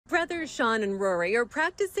brothers Sean and Rory are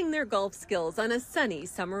practicing their golf skills on a sunny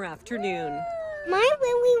summer afternoon. Mine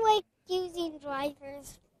really like using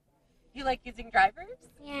drivers. You like using drivers?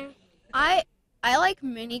 Yeah. I like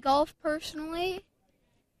mini golf personally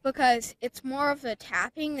because it's more of the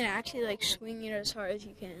tapping than actually like swinging it as hard as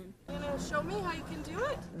you can. Show me how you can do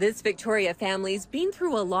it. This Victoria family's been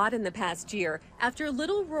through a lot in the past year after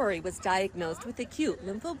little Rory was diagnosed with acute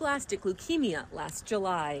lymphoblastic leukemia last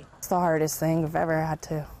July. It's the hardest thing I've ever had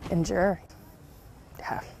to endure.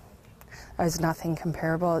 Yeah, there's nothing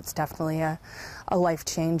comparable. It's definitely a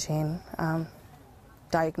life-changing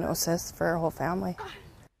diagnosis for our whole family.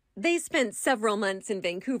 They spent several months in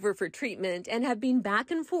Vancouver for treatment and have been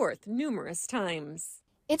back and forth numerous times.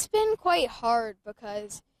 It's been quite hard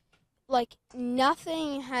because like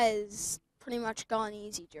nothing has pretty much gone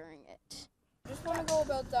easy during it. Just want to go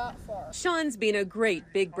about that far. Sean's been a great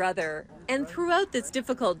big brother, and throughout this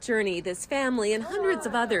difficult journey, this family and hundreds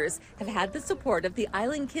of others have had the support of the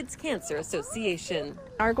Island Kids Cancer Association.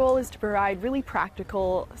 Our goal is to provide really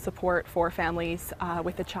practical support for families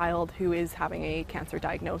with a child who is having a cancer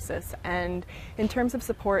diagnosis. And in terms of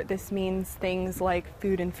support, this means things like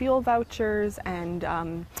food and fuel vouchers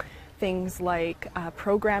and things like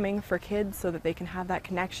programming for kids so that they can have that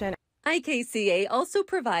connection. IKCA also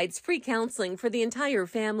provides free counseling for the entire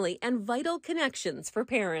family and vital connections for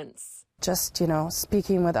parents. Just,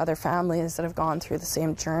 speaking with other families that have gone through the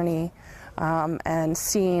same journey and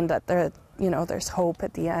seeing that there's hope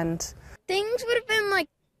at the end. Things would have been like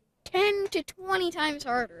 10 to 20 times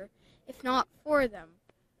harder if not for them.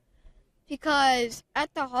 Because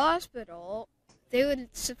at the hospital, they would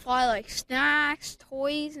supply like snacks,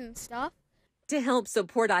 toys, and stuff. To help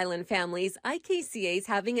support island families, IKCA is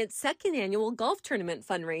having its second annual golf tournament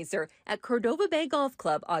fundraiser at Cordova Bay Golf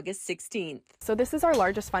Club August 16th. So this is our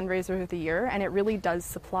largest fundraiser of the year, and it really does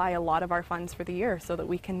supply a lot of our funds for the year so that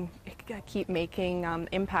we can keep making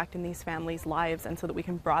impact in these families' lives and so that we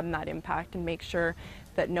can broaden that impact and make sure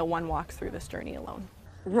that no one walks through this journey alone.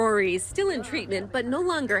 Rory is still in treatment but no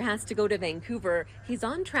longer has to go to Vancouver. He's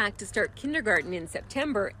on track to start kindergarten in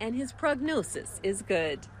September and his prognosis is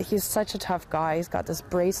good. He's such a tough guy. He's got this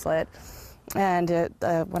bracelet and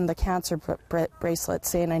one of the cancer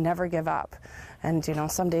bracelets saying I never give up. And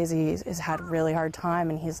some days he's had a really hard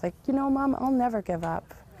time and he's like, Mom, I'll never give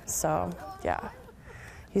up. So yeah,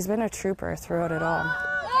 he's been a trooper throughout it all.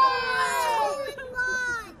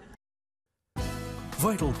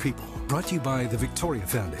 Vital People, brought to you by the Victoria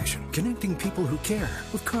Foundation, connecting people who care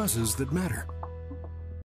with causes that matter.